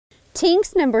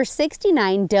Tink's number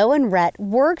 69 Doe-In-Rut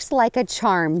works like a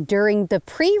charm during the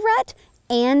pre-rut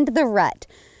and the rut.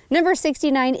 Number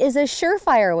 69 is a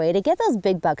surefire way to get those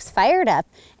big bucks fired up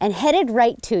and headed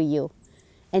right to you.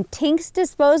 And Tink's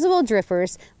disposable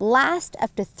drippers last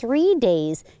up to 3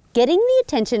 days, getting the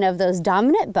attention of those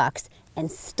dominant bucks and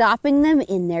stopping them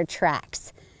in their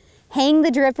tracks. Hang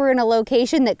the dripper in a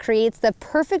location that creates the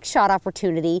perfect shot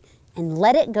opportunity and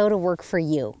let it go to work for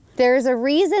you. There's a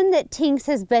reason that Tink's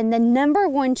has been the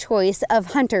 #1 choice of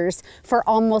hunters for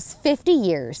almost 50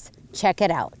 years. Check it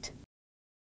out.